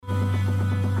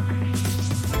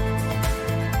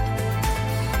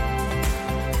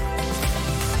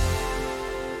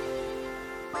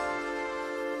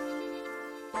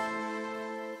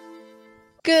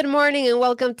Good morning and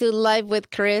welcome to Live with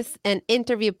Chris, an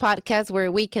interview podcast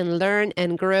where we can learn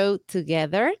and grow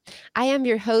together. I am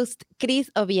your host, Chris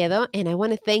Oviedo, and I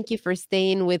want to thank you for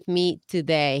staying with me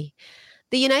today.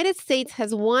 The United States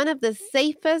has one of the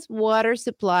safest water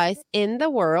supplies in the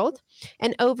world,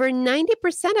 and over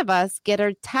 90% of us get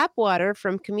our tap water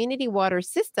from community water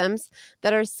systems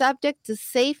that are subject to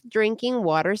safe drinking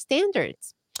water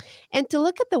standards. And to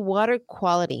look at the water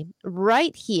quality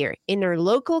right here in our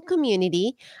local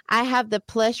community, I have the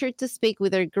pleasure to speak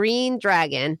with our Green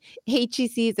Dragon,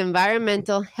 HEC's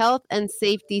Environmental Health and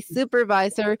Safety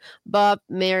Supervisor, Bob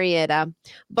Marietta.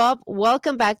 Bob,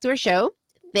 welcome back to our show.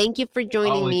 Thank you for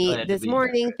joining Always me glad to this be here.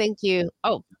 morning. Thank you.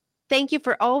 Thank you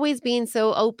for always being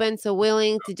so open, so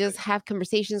willing to just have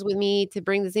conversations with me, to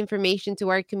bring this information to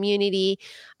our community.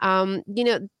 Um, you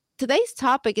know, Today's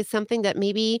topic is something that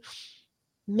maybe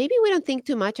we don't think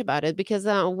too much about it because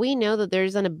we know that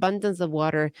there's an abundance of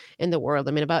water in the world.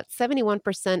 I mean, about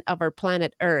 71% of our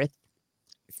planet Earth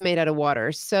is made out of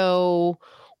water. So,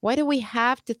 why do we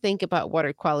have to think about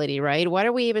water quality, right? What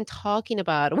are we even talking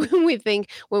about when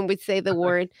we say the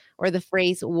word or the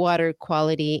phrase water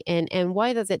quality, and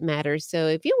why does it matter? So,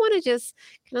 if you want to just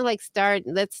kind of like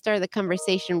let's start the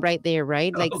conversation right there,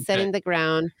 right? Like Okay. setting the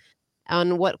ground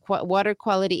on what water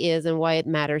quality is and why it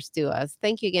matters to us.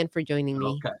 Thank you again for joining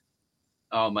me. Okay.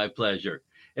 Oh, my pleasure.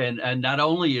 And not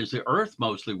only is the earth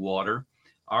mostly water,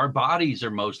 our bodies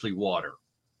are mostly water.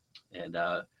 And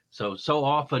so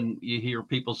often you hear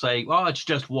people say, "Well, it's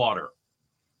just water."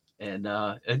 And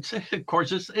it's of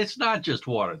course it's not just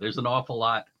water. There's an awful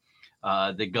lot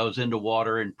that goes into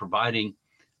water and providing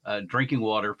drinking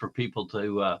water for people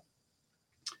to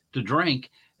drink,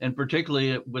 and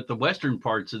particularly with the western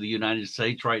parts of the United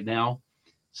States right now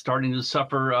starting to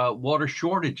suffer water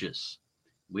shortages.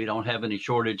 We don't have any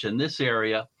shortage in this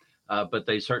area, but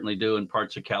they certainly do in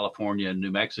parts of California and New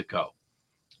Mexico.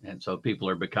 And so people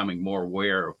are becoming more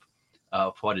aware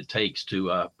of what it takes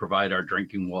to provide our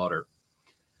drinking water.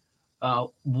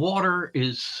 Water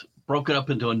is broken up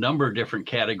into a number of different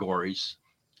categories.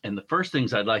 And the first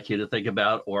things I'd like you to think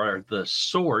about are the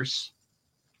source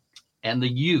and the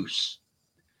use.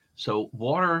 So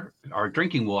water, our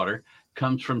drinking water,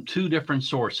 comes from two different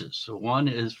sources. So one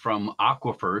is from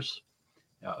aquifers,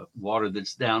 water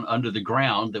that's down under the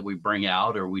ground that we bring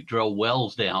out or we drill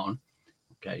wells down,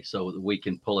 okay, so that we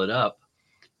can pull it up,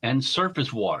 and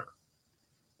surface water.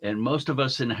 And most of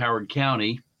us in Howard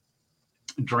County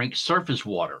drink surface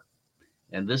water.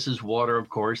 And this is water, of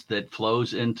course, that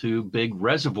flows into big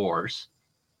reservoirs.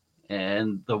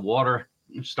 And the water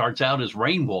starts out as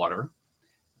rainwater.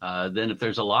 Then if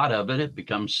there's a lot of it, it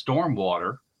becomes storm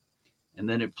water. And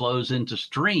then it flows into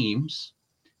streams,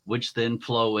 which then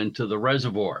flow into the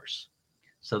reservoirs.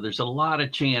 So there's a lot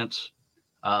of chance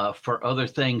for other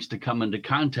things to come into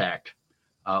contact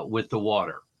with the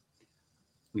water.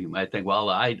 You might think, well,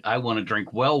 I want to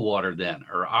drink well water then,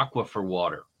 or aquifer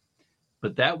water.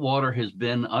 But that water has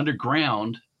been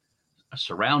underground,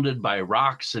 surrounded by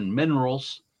rocks and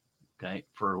minerals, okay,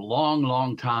 for a long,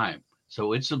 long time.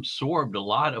 So it's absorbed a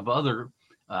lot of other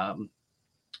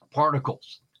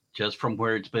particles just from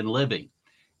where it's been living.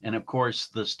 And of course,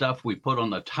 the stuff we put on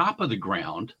the top of the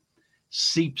ground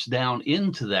seeps down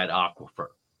into that aquifer.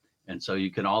 And so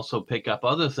you can also pick up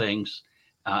other things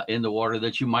in the water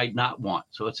that you might not want.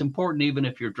 So it's important, even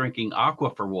if you're drinking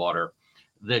aquifer water,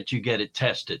 that you get it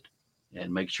tested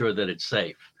and make sure that it's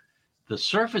safe. The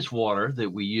surface water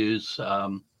that we use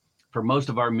for most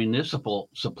of our municipal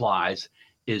supplies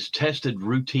is tested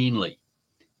routinely.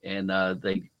 And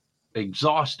they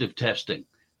exhaustive testing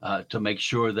to make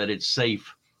sure that it's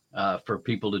safe for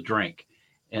people to drink.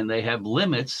 And they have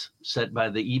limits set by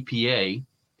the EPA.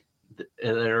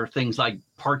 There are things like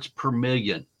parts per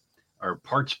million or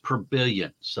parts per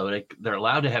billion. So they're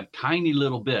allowed to have tiny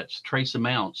little bits, trace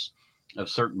amounts of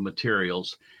certain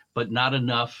materials, but not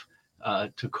enough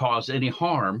to cause any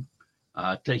harm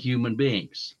to human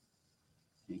beings.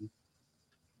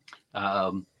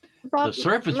 Bob, The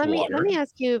surface let water. me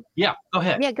ask you. Yeah, go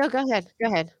ahead. Yeah, go ahead. Go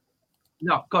ahead.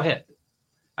 No, go ahead.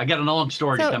 I got a long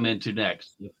story to So come into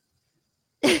next.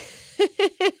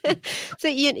 so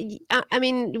I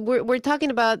mean, we're talking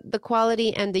about the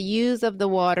quality and the use of the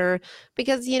water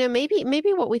because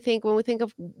maybe what we think when we think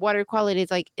of water quality is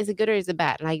like, is it good or is it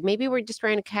bad? Like maybe we're just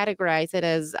trying to categorize it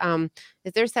as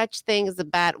is there such thing as a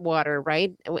bad water,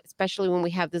 right? Especially when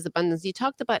we have this abundance. You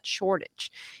talked about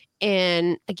shortage,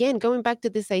 and again, going back to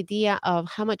this idea of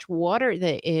how much water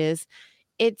there is,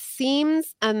 it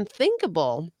seems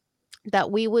unthinkable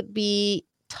that we would be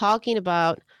talking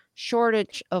about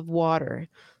shortage of water.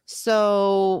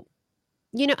 So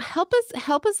help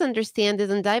us understand this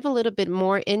and dive a little bit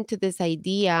more into this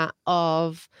idea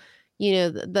of,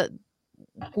 the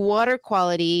water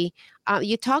quality.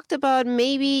 You talked about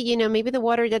maybe the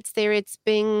water that's there, it's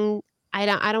been, I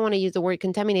don't want to use the word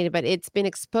contaminated, but it's been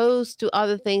exposed to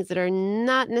other things that are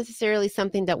not necessarily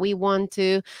something that we want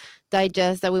to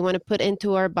digest, that we want to put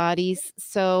into our bodies.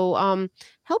 So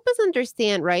help us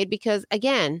understand, right? Because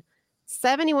again,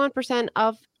 71%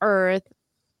 of Earth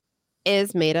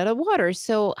is made out of water.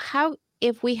 So how,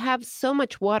 if we have so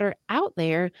much water out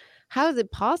there, how is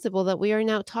it possible that we are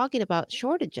now talking about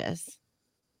shortages?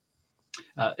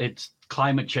 It's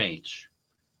climate change.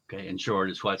 Okay, in short,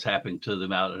 it's what's happening to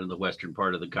them out in the western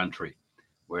part of the country,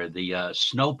 where the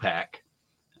snowpack,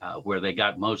 where they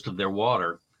got most of their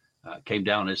water, came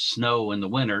down as snow in the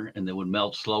winter and then would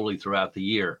melt slowly throughout the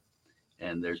year.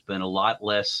 And there's been a lot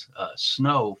less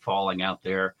snow falling out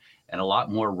there and a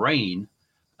lot more rain,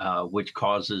 which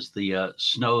causes the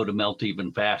snow to melt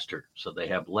even faster. So they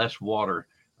have less water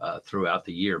throughout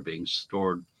the year being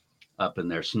stored up in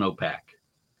their snowpack.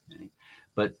 Okay?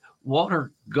 But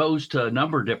water goes to a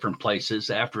number of different places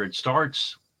after it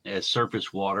starts as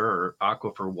surface water or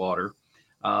aquifer water,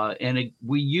 and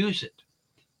we use it.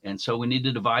 And so we need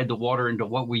to divide the water into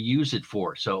what we use it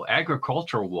for. So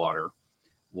agricultural water,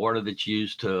 water that's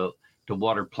used to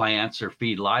water plants or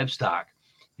feed livestock,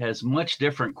 has much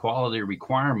different quality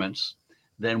requirements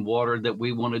than water that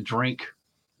we want to drink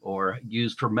or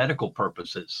use for medical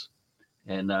purposes.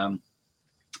 And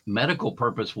medical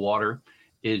purpose water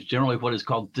is generally what is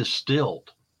called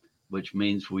distilled, which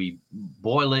means we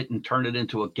boil it and turn it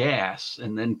into a gas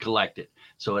and then collect it.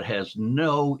 So it has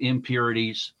no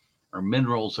impurities or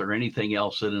minerals or anything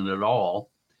else in it at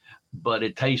all, but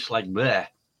it tastes like bleh.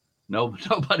 No,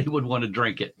 nobody would want to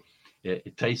drink it.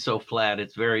 It tastes so flat,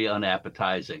 it's very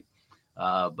unappetizing.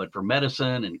 But for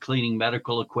medicine and cleaning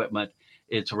medical equipment,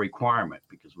 it's a requirement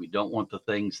because we don't want the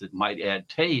things that might add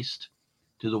taste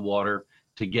to the water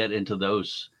to get into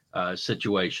those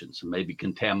situations and maybe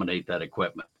contaminate that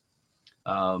equipment.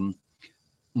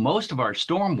 Most of our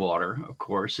storm water, of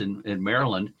course, in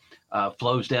Maryland,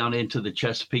 flows down into the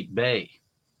Chesapeake Bay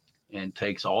and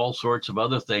takes all sorts of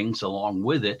other things along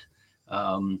with it.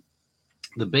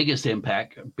 The biggest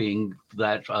impact being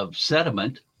that of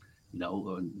sediment,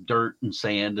 dirt and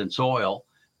sand and soil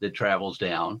that travels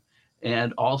down,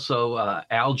 and also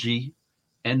algae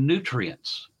and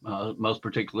nutrients, most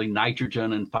particularly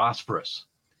nitrogen and phosphorus.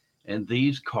 And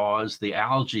these cause the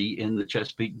algae in the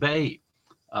Chesapeake Bay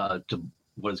to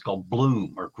what is called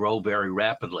bloom or grow very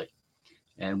rapidly.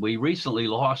 And we recently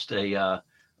lost a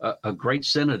great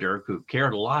senator who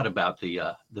cared a lot about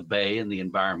the bay and the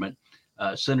environment,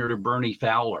 Senator Bernie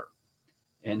Fowler.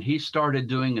 And he started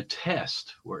doing a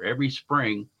test where every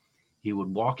spring he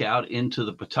would walk out into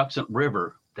the Patuxent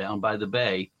River down by the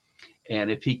bay. And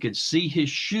if he could see his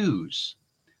shoes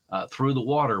through the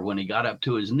water when he got up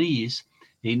to his knees,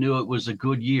 he knew it was a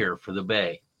good year for the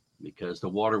bay because the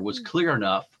water was clear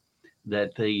enough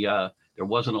that there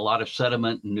wasn't a lot of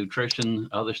sediment and nutrition,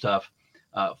 other stuff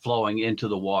flowing into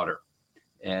the water.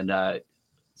 And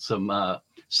some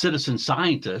citizen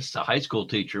scientists, a high school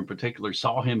teacher in particular,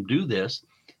 saw him do this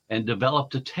and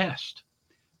developed a test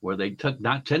where they took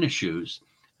not tennis shoes,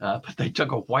 but they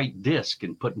took a white disc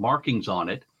and put markings on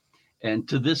it. And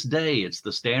to this day, it's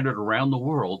the standard around the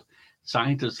world.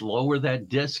 Scientists lower that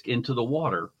disc into the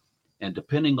water, and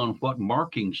depending on what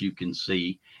markings you can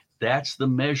see, that's the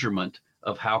measurement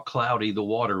of how cloudy the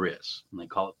water is. And they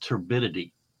call it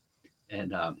turbidity.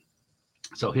 And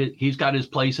so he's got his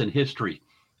place in history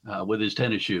with his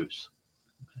tennis shoes.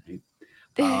 For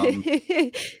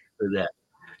that.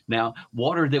 Now,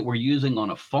 water that we're using on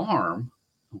a farm,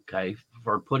 okay,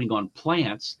 for putting on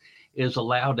plants is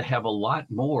allowed to have a lot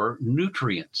more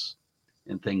nutrients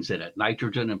and things in it,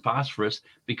 nitrogen and phosphorus,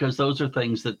 because those are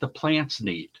things that the plants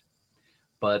need.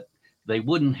 But they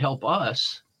wouldn't help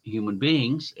us, human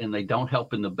beings, and they don't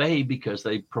help in the bay because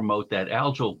they promote that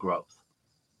algal growth.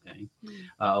 Okay.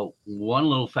 One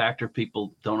little factor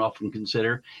people don't often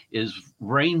consider is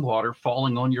rainwater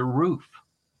falling on your roof.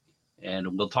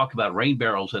 And we'll talk about rain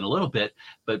barrels in a little bit,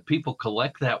 but people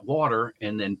collect that water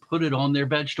and then put it on their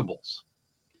vegetables.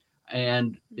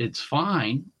 And it's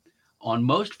fine on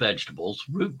most vegetables,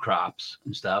 root crops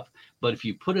and stuff, but if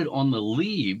you put it on the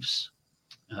leaves,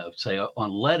 say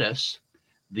on lettuce,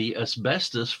 the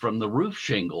asbestos from the roof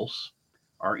shingles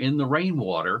are in the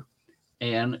rainwater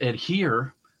and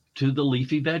adhere to the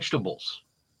leafy vegetables.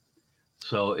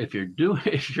 So if you're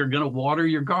going to water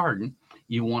your garden,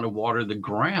 you want to water the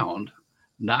ground,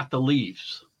 not the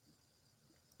leaves.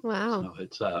 Wow.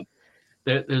 So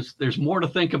it's there's more to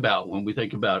think about when we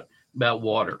think about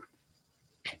water.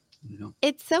 You know.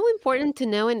 It's so important to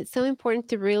know, and it's so important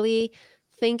to really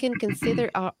think and consider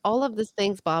all of these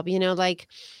things, Bob. Like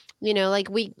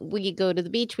we go to the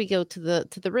beach, we go to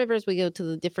the rivers, we go to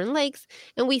the different lakes,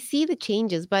 and we see the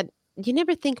changes, but you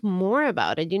never think more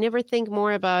about it. You never think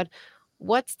more about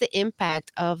what's the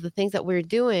impact of the things that we're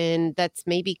doing that's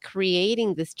maybe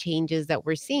creating these changes that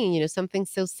we're seeing. Something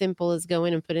so simple as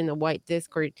going and putting a white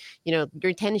disc or,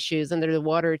 your tennis shoes under the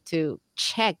water to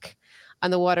check on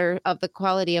the water of the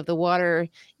quality of the water,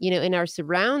 in our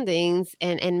surroundings,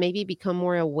 and maybe become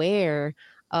more aware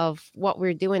of what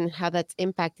we're doing and how that's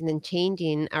impacting and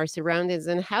changing our surroundings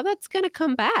and how that's going to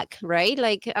come back, right?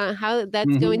 Like how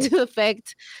that's going Hmm. to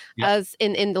affect Yep. us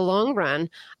in the long run.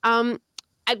 um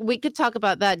we could talk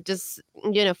about that just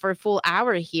for a full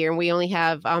hour here, and we only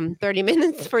have 30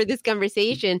 minutes for this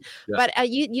conversation. Yeah. But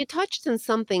you touched on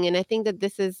something, and I think that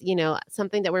this is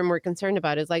something that we're more concerned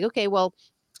about is like, okay, well,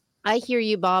 I hear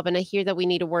you, Bob, and I hear that we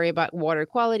need to worry about water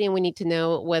quality and we need to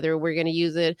know whether we're going to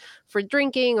use it for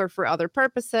drinking or for other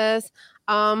purposes.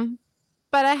 Um,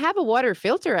 but I have a water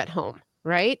filter at home,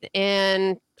 right?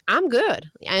 And I'm good.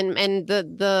 And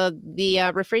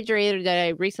the refrigerator that I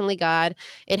recently got,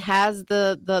 it has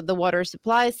the water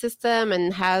supply system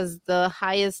and has the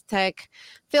highest tech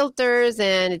filters,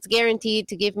 and it's guaranteed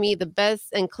to give me the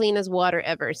best and cleanest water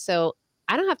ever. So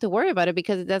I don't have to worry about it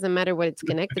because it doesn't matter what it's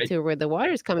connected Right. to or where the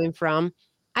water is coming from.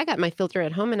 I got my filter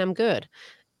at home and I'm good.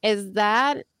 Is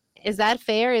that is that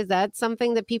fair? Is that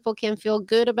something that people can feel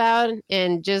good about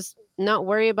and just not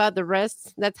worry about the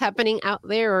rest that's happening out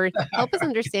there? Or help us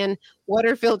understand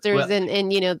water filters Well, and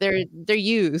their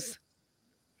use.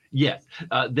 yes,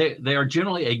 they are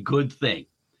generally a good thing,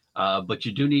 but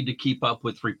you do need to keep up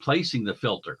with replacing the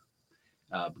filter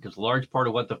because a large part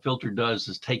of what the filter does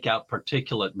is take out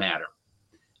particulate matter,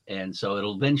 and so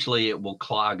it will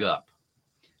clog up.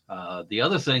 The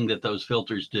other thing that those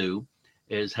filters do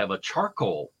is have a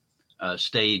charcoal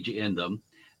stage in them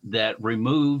that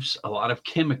removes a lot of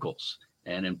chemicals,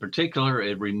 and in particular,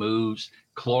 it removes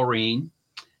chlorine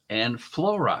and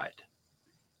fluoride.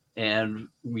 And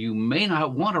you may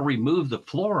not want to remove the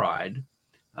fluoride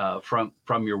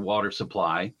from your water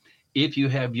supply if you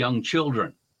have young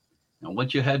children. Now,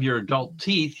 once you have your adult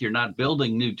teeth, you're not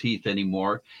building new teeth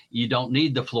anymore. You don't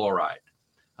need the fluoride.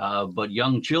 But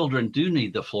young children do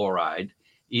need the fluoride,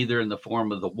 either in the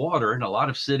form of the water, and a lot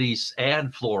of cities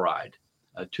add fluoride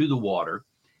to the water.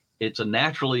 It's a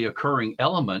naturally occurring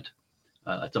element,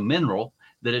 it's a mineral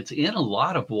that it's in a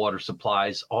lot of water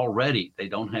supplies already. They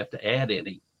don't have to add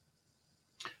any.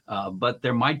 But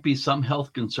there might be some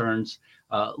health concerns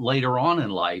later on in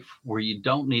life where you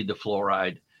don't need the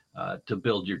fluoride to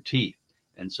build your teeth,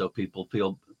 and so people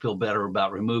feel better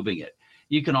about removing it.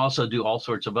 You can also do all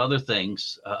sorts of other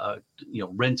things,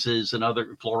 rinses and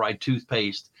other fluoride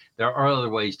toothpaste. There are other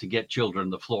ways to get children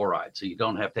the fluoride, so you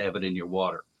don't have to have it in your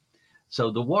water. So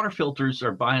the water filters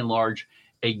are by and large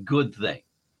a good thing,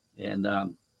 and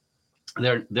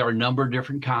there are a number of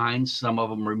different kinds. Some of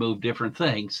them remove different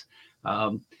things.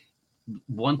 Um,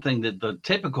 One thing that the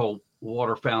typical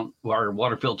water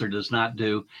filter does not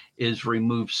do is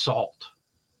remove salt.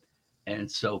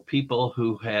 And so people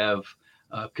who have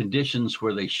conditions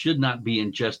where they should not be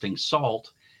ingesting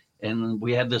salt, and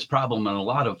we have this problem in a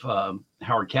lot of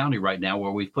Howard County right now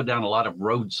where we've put down a lot of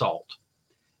road salt.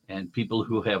 And people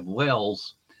who have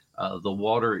wells, the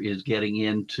water is getting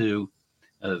into,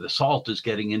 the salt is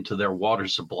getting into their water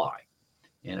supply.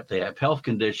 And if they have health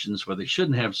conditions where they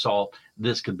shouldn't have salt,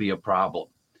 this could be a problem.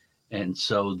 And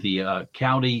so the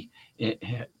county,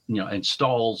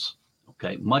 installs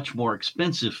much more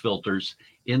expensive filters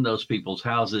in those people's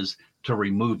houses to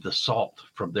remove the salt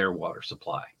from their water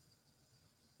supply.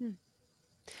 Hmm.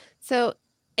 So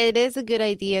it is a good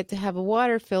idea to have a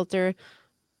water filter,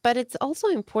 but it's also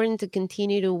important to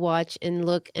continue to watch and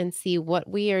look and see what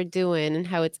we are doing and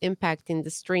how it's impacting the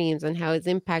streams and how it's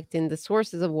impacting the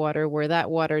sources of water where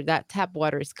that tap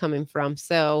water is coming from.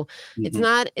 So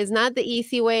Mhm. it's not the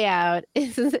easy way out.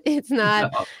 It's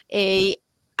not No, a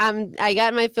I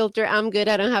got my filter, I'm good.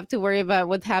 I don't have to worry about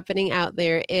what's happening out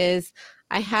there. Is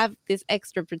I have this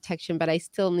extra protection, but I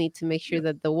still need to make sure yeah,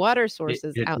 that the water it,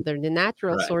 sources it, out there, the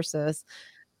natural right, sources,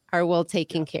 are well yeah,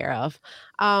 taken care of.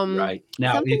 right.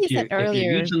 Now, Something you said if you're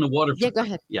earlier. using the water Yeah, for go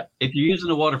ahead. yeah, if you're using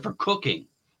the water for cooking,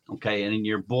 okay, and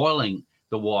you're boiling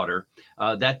the water,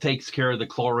 that takes care of the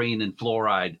chlorine and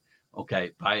fluoride,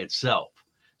 okay, by itself.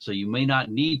 So you may not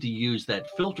need to use that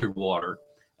filtered water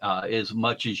as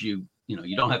much as you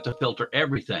don't have to filter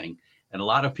everything. And a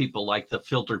lot of people like the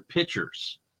filtered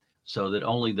pitchers, so that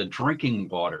only the drinking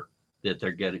water that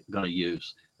they're going to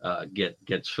use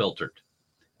gets filtered.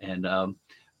 And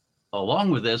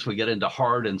along with this, we get into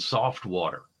hard and soft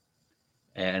water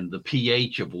and the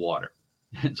pH of water.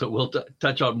 And so we'll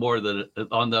touch on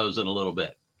on those in a little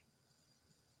bit.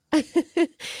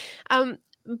 um,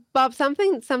 Bob,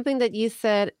 something that you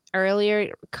said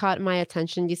earlier caught my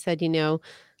attention. You said,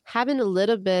 having a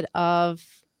little bit of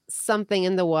something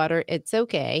in the water, it's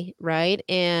okay, right?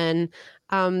 And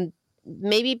um,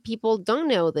 maybe people don't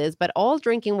know this, but all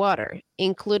drinking water,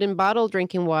 including bottled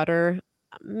drinking water,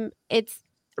 it's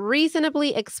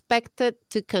reasonably expected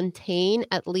to contain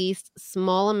at least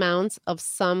small amounts of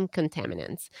some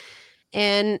contaminants.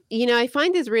 And, I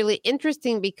find this really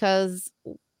interesting because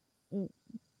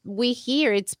we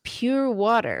hear it's pure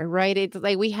water, right? It's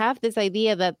like we have this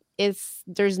idea that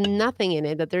there's nothing in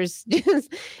it, that there's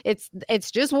just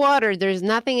it's just water, there's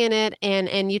nothing in it.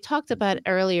 And you talked about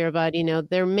earlier about,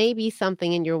 there may be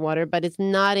something in your water, but it's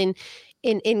not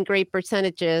in great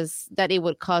percentages that it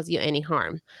would cause you any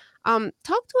harm.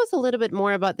 Talk to us a little bit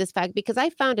more about this fact, because I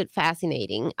found it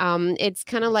fascinating. It's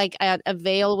kind of like a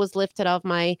veil was lifted off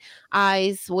my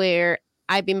eyes, where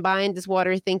I've been buying this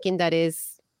water thinking that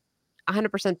is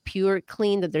 100% pure,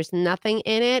 clean, that there's nothing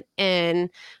in it. And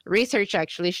research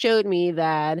actually showed me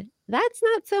that that's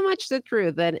not so much the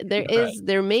truth, that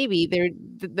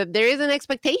there is an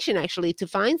expectation actually to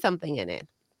find something in it.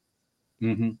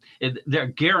 Mm-hmm. They're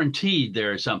guaranteed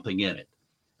there is something in it,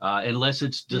 unless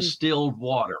it's distilled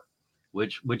water,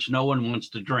 which no one wants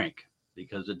to drink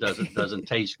because it doesn't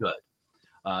taste good.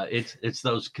 It's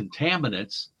those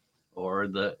contaminants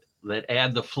that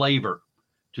add the flavor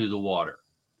to the water.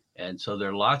 And so there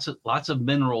are lots of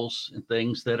minerals and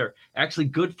things that are actually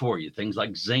good for you. Things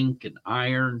like zinc and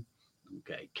iron,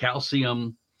 okay,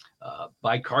 calcium,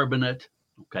 bicarbonate,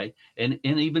 okay, and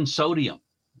even sodium,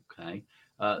 okay.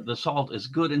 The salt is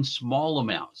good in small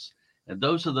amounts, and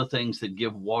those are the things that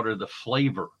give water the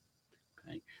flavor.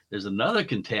 Okay, there's another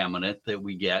contaminant that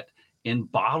we get in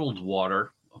bottled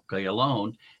water, okay,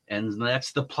 alone, and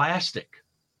that's the plastic.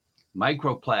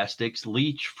 Microplastics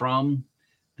leach from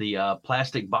the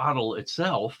plastic bottle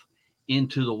itself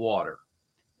into the water.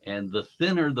 And the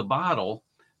thinner the bottle,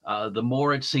 the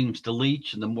more it seems to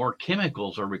leach, and the more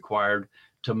chemicals are required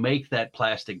to make that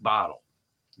plastic bottle.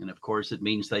 And of course, it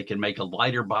means they can make a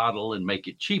lighter bottle and make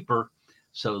it cheaper.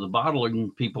 So the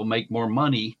bottling people make more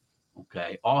money,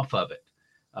 okay, off of it,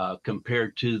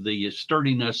 compared to the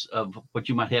sturdiness of what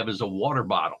you might have as a water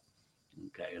bottle.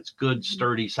 Okay, it's good,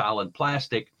 sturdy, solid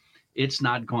plastic. It's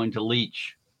not going to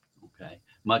leach, okay,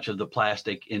 much of the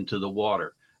plastic into the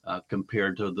water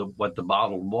compared to what the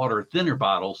bottled water, thinner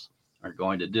bottles are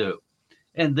going to do.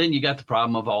 And then you got the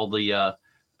problem of all the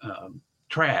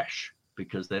trash,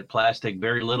 because that plastic,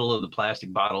 very little of the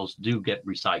plastic bottles do get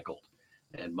recycled.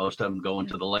 And most of them go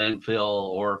into the landfill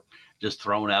or just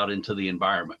thrown out into the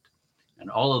environment.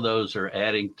 And all of those are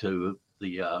adding to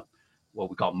the what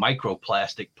we call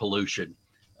microplastic pollution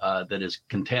that is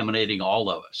contaminating all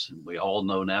of us. And we all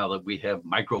know now that we have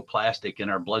microplastic in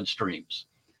our bloodstreams.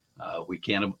 We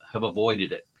can't have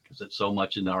avoided it because it's so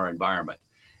much in our environment.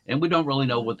 And we don't really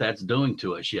know what that's doing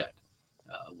to us yet.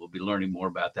 We'll be learning more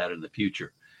about that in the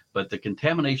future. But the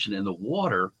contamination in the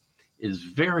water is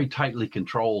very tightly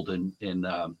controlled in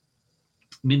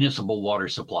municipal water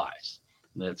supplies.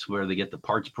 That's where they get the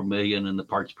parts per million and the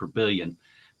parts per billion.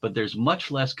 But there's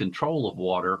much less control of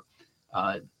water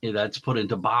that's put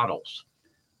into bottles.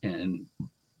 And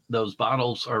those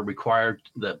bottles are required,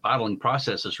 the bottling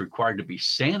process is required to be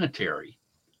sanitary,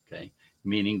 okay,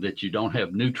 meaning that you don't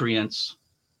have nutrients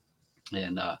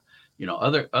and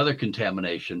other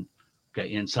contamination,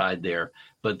 okay, inside there,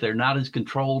 but they're not as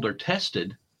controlled or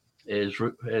tested as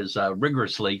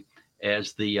rigorously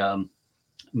as the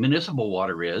municipal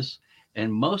water is.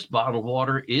 And most bottled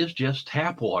water is just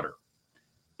tap water,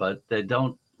 but they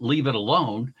don't leave it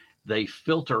alone. They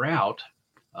filter out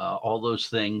all those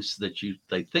things that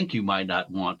they think you might not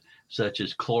want, such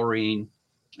as chlorine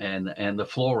and the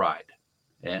fluoride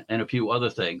and a few other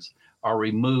things are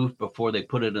removed before they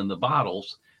put it in the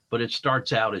bottles, but it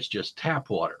starts out as just tap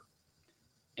water.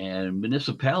 And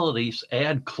municipalities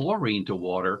add chlorine to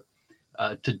water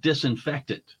to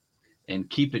disinfect it and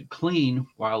keep it clean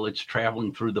while it's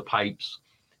traveling through the pipes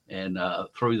and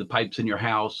through the pipes in your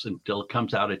house until it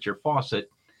comes out at your faucet.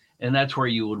 And that's where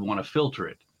you would want to filter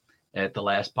it at the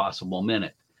last possible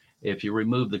minute. If you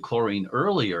remove the chlorine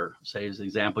earlier, say as an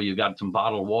example, you got some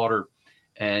bottled water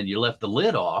and you left the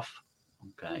lid off,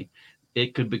 okay,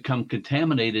 it could become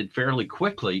contaminated fairly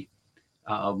quickly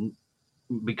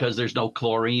because there's no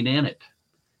chlorine in it.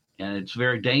 And it's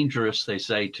very dangerous, they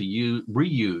say, to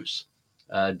reuse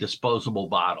disposable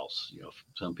bottles.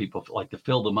 Some people like to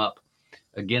fill them up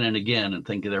again and again and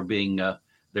think they're being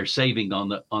they're saving on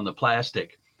the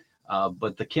plastic.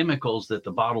 But the chemicals that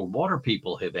the bottled water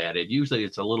people have added, usually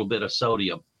it's a little bit of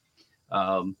sodium,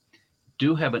 um,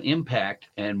 do have an impact,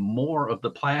 and more of the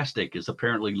plastic is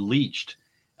apparently leached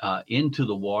into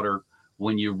the water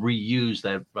when you reuse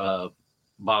that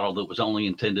bottle that was only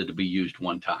intended to be used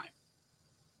one time.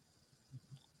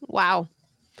 Wow.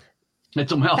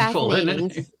 It's a mouthful,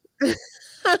 Fascinating. isn't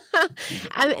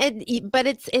it? But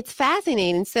it's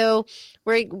fascinating. So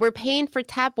we're paying for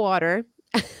tap water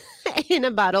in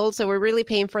a bottle, so we're really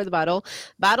paying for the bottle.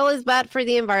 Bottle is bad for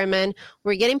the environment.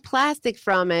 We're getting plastic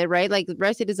from it, right? Like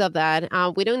residues of that.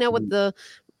 We don't know what the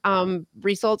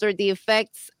results or the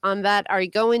effects on that are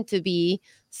going to be.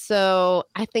 So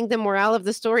I think the morale of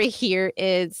the story here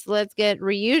is let's get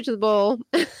reusable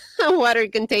water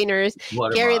containers,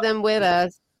 Water carry bottle. them with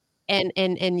us,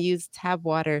 and use tap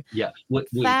water. Yeah, we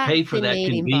pay for that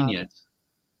Fascinating, Bob. convenience.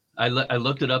 I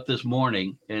looked it up this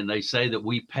morning, and they say that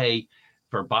we pay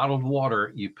for bottled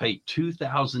water. You pay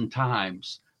 2,000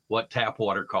 times what tap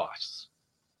water costs.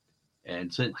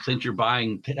 And since you're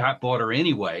buying tap water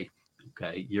anyway,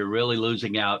 okay, you're really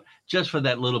losing out just for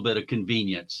that little bit of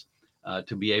convenience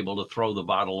to be able to throw the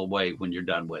bottle away when you're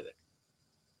done with it.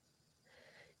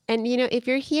 And if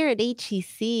you're here at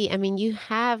HEC, I mean, you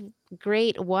have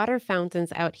great water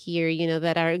fountains out here,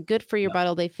 that are good for your Yeah.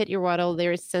 bottle. They fit your bottle.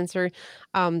 They're sensor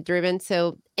driven.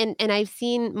 So, and I've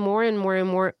seen more and more and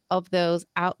more of those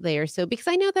out there. So, because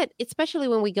I know that especially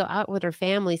when we go out with our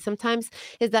family, sometimes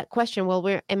is that question, well,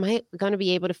 where am I going to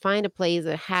be able to find a place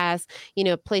that has,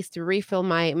 a place to refill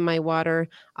my water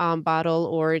bottle,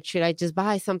 or should I just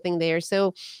buy something there?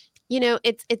 So,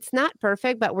 it's not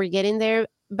perfect, but we're getting there.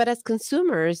 But as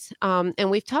consumers, and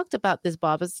we've talked about this,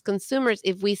 Bob, as consumers,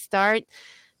 if we start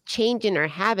changing our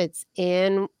habits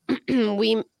and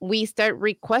we start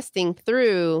requesting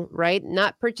through, right,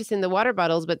 not purchasing the water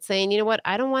bottles, but saying, you know what,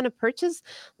 I don't want to purchase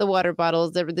the water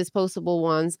bottles, the disposable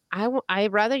ones.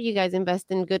 I'd rather you guys invest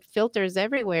in good filters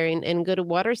everywhere and good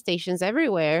water stations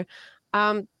everywhere.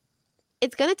 Um,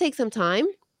 it's going to take some time.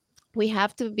 We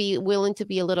have to be willing to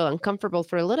be a little uncomfortable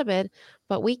for a little bit,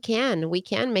 but we can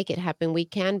make it happen. We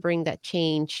can bring that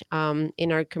change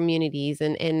in our communities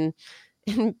and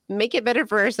make it better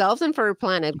for ourselves and for our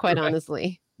planet, quite Right.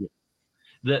 honestly.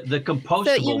 The So you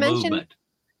compostable mentioned, movement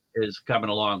is coming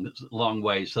along a long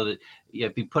way. So that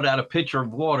if you put out a pitcher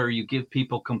of water, you give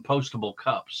people compostable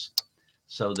cups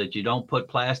so that you don't put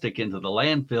plastic into the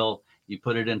landfill, you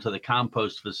put it into the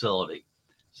compost facility.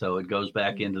 So it goes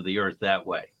back into the earth that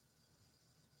way.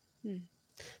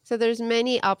 so there's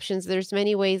many options. There's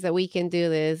many ways that we can do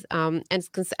this. And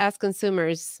as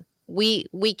consumers, we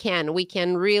can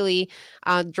really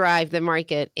drive the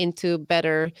market into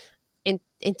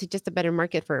into just a better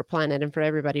market for our planet and for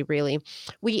everybody. Really,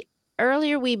 we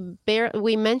earlier we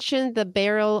mentioned the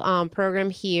barrel program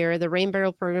here, the rain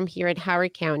barrel program here at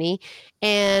Howard County,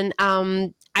 and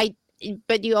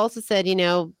but you also said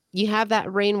you have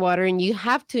that rainwater and you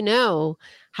have to know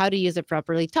how to use it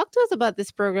properly. Talk to us about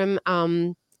this program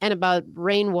and about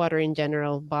rainwater in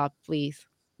general, Bob, please.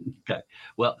 Okay.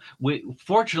 Well,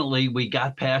 fortunately we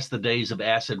got past the days of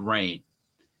acid rain,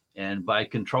 and by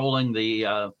controlling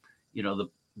the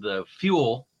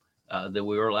fuel that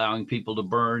we were allowing people to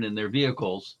burn in their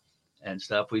vehicles and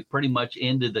stuff, we've pretty much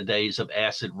ended the days of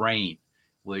acid rain,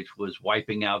 which was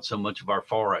wiping out so much of our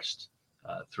forests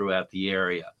throughout the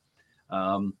area.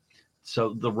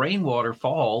 So the rainwater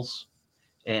falls,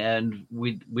 and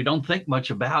we don't think much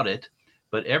about it,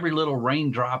 but every little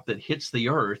raindrop that hits the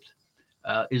earth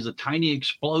is a tiny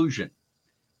explosion,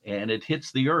 and it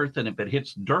hits the earth, and if it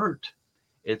hits dirt,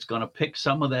 it's going to pick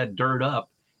some of that dirt up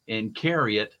and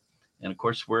carry it. And of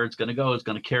course, where it's going to go is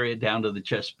going to carry it down to the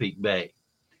Chesapeake Bay.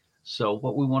 So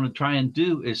what we want to try and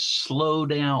do is slow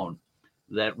down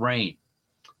that rain.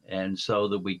 And so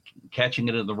that we catching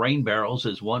it in the rain barrels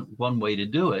is one way to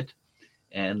do it.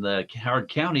 And the Howard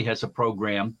County has a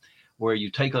program where you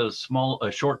take a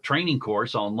short training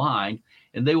course online,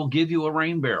 and they will give you a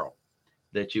rain barrel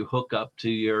that you hook up to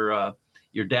your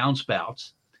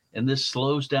downspouts, and this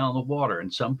slows down the water.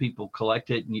 And some people collect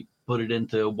it and you put it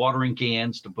into watering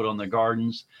cans to put on their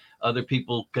gardens. Other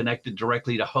people connect it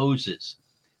directly to hoses,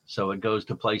 so it goes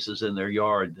to places in their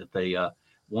yard that they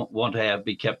want to have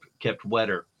be kept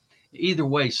wetter. Either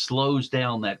way, slows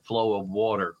down that flow of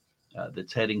water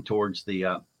that's heading toward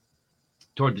the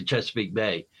Chesapeake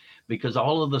Bay, because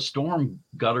all of the storm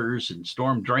gutters and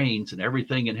storm drains and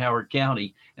everything in Howard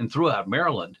County and throughout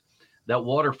Maryland, that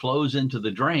water flows into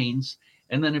the drains,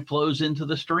 and then it flows into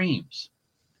the streams.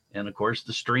 And of course,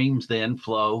 the streams then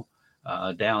flow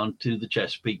down to the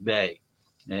Chesapeake Bay.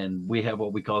 And we have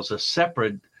what we call a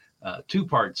separate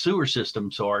two-part sewer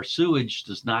system, so our sewage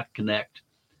does not connect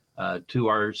to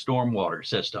our stormwater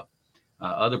system.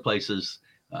 Other places,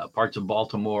 parts of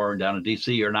Baltimore and down in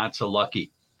DC, are not so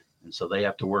lucky, and so they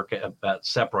have to work about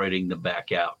separating them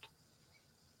back out.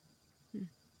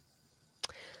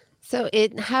 So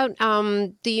how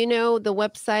do you know the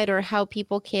website or how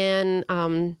people can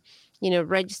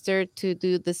register to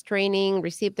do this training,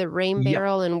 receive the rain Yeah,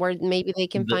 barrel, and where maybe they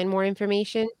can the find more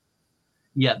information?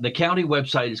 yeah the county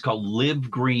website is called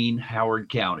Live Green Howard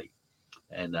County,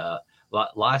 and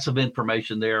lots of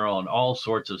information there on all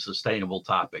sorts of sustainable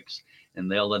topics. And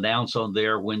they'll announce on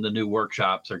there when the new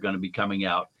workshops are going to be coming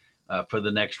out for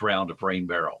the next round of rain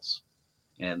barrels.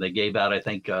 And they gave out, I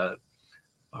think,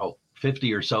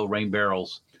 50 or so rain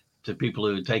barrels to people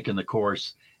who had taken the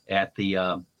course at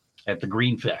the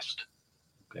Green Fest,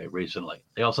 okay, recently.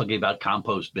 They also gave out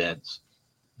compost beds.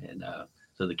 And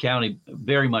so the county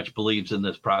very much believes in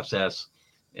this process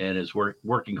and is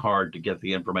working hard to get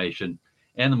the information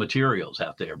and the materials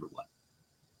out to everyone.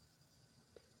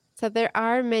 So there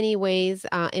are many ways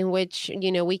in which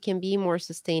we can be more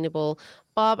sustainable.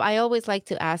 Bob, I always like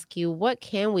to ask you, what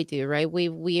can we do? Right,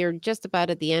 we are just about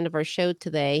at the end of our show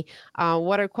today.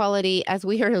 Water quality, as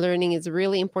we are learning, is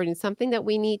really important. Something that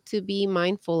we need to be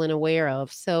mindful and aware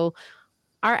of. So,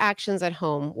 our actions at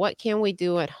home. What can we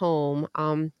do at home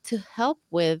to help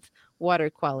with water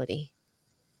quality?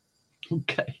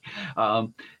 Okay,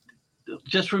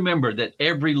 just remember that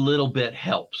every little bit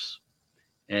helps.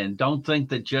 And don't think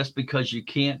that just because you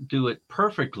can't do it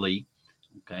perfectly,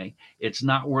 okay, it's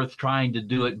not worth trying to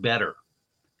do it better.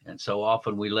 And so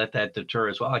often we let that deter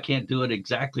us. Well, I can't do it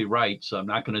exactly right, so I'm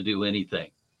not going to do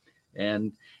anything.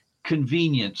 And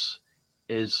convenience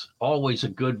is always a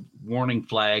good warning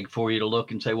flag for you to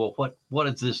look and say, well, what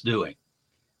is this doing?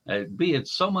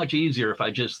 It's so much easier if I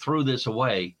just threw this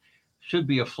away. Should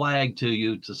be a flag to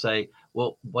you to say,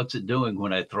 well, what's it doing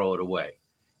when I throw it away?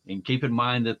 And keep in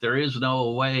mind that there is no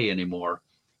away anymore,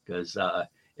 because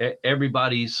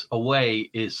everybody's away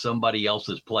is somebody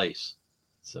else's place.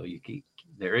 So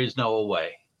there is no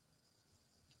away.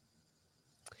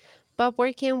 Bob,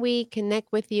 where can we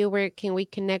connect with you? Where can we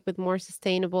connect with more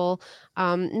sustainable,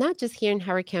 not just here in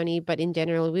Howard County, but in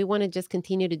general? We want to just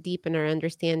continue to deepen our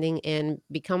understanding and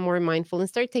become more mindful and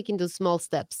start taking those small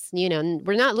steps.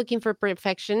 We're not looking for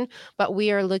perfection, but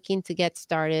we are looking to get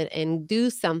started and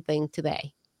do something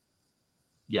today.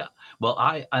 Yeah. Well,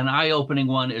 an eye-opening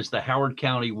one is the Howard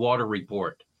County Water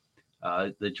Report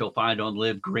that you'll find on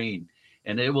Live Green.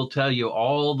 And it will tell you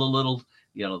all the little,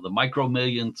 the micro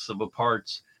millionths of a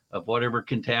parts of whatever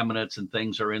contaminants and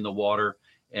things are in the water.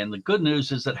 And the good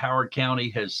news is that Howard County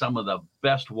has some of the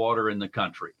best water in the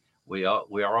country. We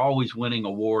are always winning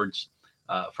awards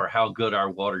for how good our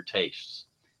water tastes.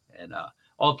 And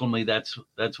ultimately, that's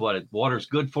what water's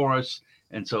good for us.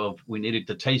 And so we need it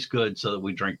to taste good so that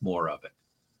we drink more of it.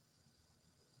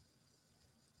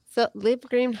 So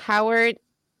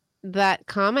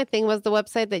livegreenhoward.com, I think, was the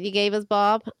website that you gave us,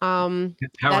 Bob.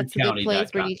 That's a good place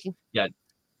where you can. Yeah.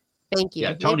 Thank you.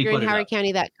 Yeah, Tony put it up.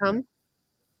 livegreenhowardcounty.com.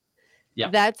 Yeah.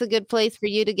 That's a good place for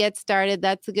you to get started.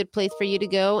 That's a good place for you to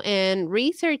go and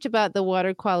research about the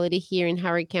water quality here in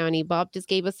Howard County. Bob just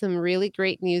gave us some really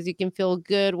great news. You can feel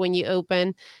good when you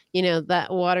open, that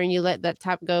water and you let that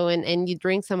tap go and you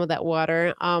drink some of that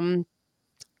water.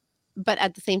 But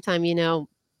at the same time,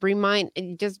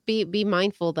 just be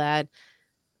mindful that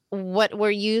what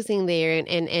we're using there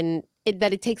and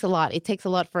that it takes a lot. It takes a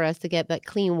lot for us to get that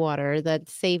clean water, that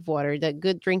safe water, that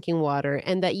good drinking water,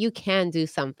 and that you can do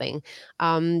something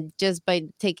just by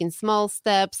taking small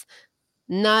steps,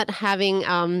 not having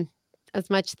as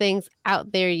much things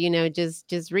out there, just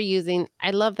reusing.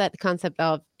 I love that concept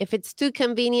of if it's too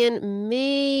convenient,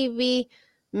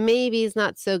 maybe it's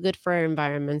not so good for our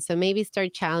environment. So maybe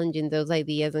start challenging those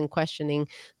ideas and questioning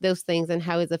those things and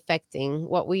how it's affecting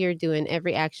what we are doing,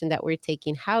 every action that we're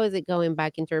taking. How is it going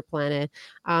back into our planet?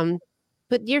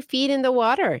 Put your feet in the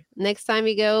water. Next time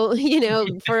you go,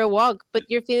 for a walk, put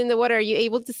your feet in the water. Are you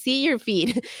able to see your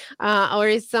feet? Or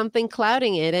is something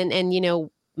clouding it? And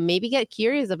maybe get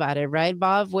curious about it, right,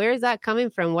 Bob? Where is that coming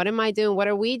from? What am I doing? What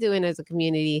are we doing as a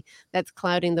community that's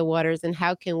clouding the waters? And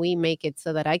how can we make it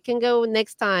so that I can go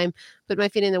next time, put my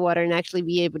feet in the water and actually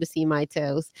be able to see my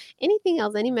toes? Anything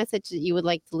else? Any message that you would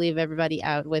like to leave everybody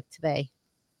out with today?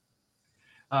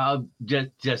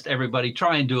 Just everybody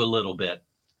try and do a little bit.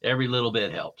 Every little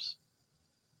bit helps.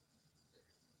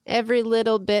 Every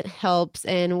little bit helps,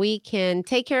 and we can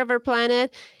take care of our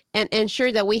planet and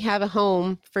ensure that we have a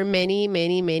home for many,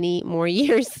 many, many more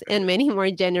years and many more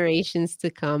generations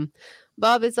to come.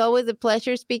 Bob, it's always a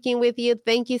pleasure speaking with you.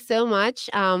 Thank you so much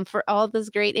for all this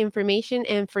great information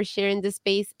and for sharing the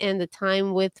space and the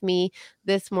time with me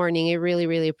this morning. I really,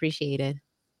 really appreciate it.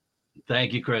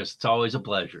 Thank you, Chris. It's always a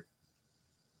pleasure.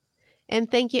 And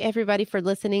thank you, everybody, for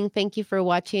listening. Thank you for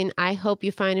watching. I hope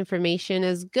you find information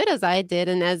as good as I did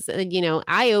and as,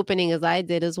 eye-opening as I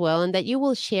did as well, and that you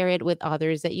will share it with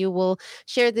others, that you will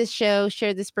share this show,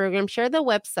 share this program, share the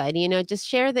website, just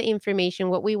share the information.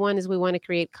 What we want is we want to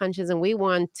create conscience and we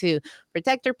want to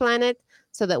protect our planet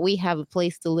so that we have a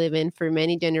place to live in for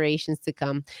many generations to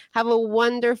come. Have a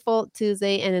wonderful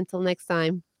Tuesday, and until next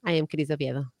time, I am Cris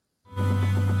Oviedo.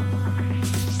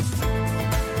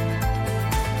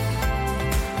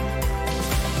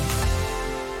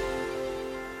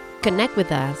 Connect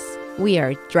with us. We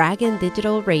are Dragon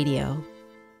Digital Radio.